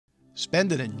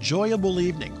Spend an enjoyable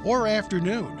evening or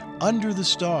afternoon under the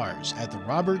stars at the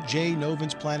Robert J.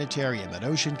 Novins Planetarium at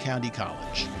Ocean County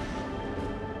College.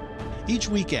 Each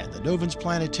weekend, the Novins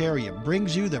Planetarium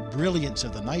brings you the brilliance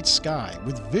of the night sky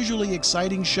with visually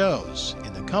exciting shows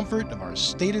in the comfort of our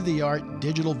state-of-the-art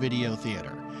digital video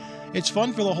theater. It's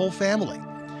fun for the whole family.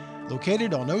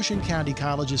 Located on Ocean County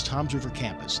College's Toms River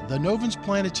campus, the Novins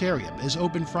Planetarium is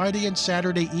open Friday and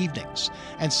Saturday evenings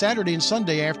and Saturday and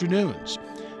Sunday afternoons.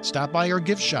 Stop by our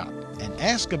gift shop and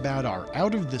ask about our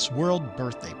out-of-this-world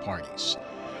birthday parties.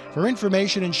 For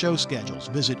information and show schedules,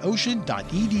 visit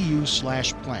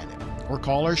ocean.edu/planet or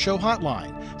call our show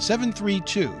hotline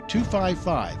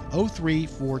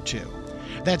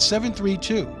 732-255-0342. That's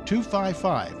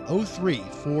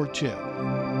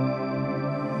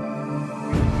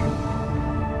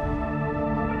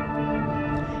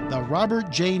 732-255-0342. The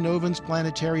Robert J. Novins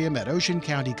Planetarium at Ocean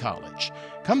County College.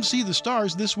 Come see the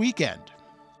stars this weekend.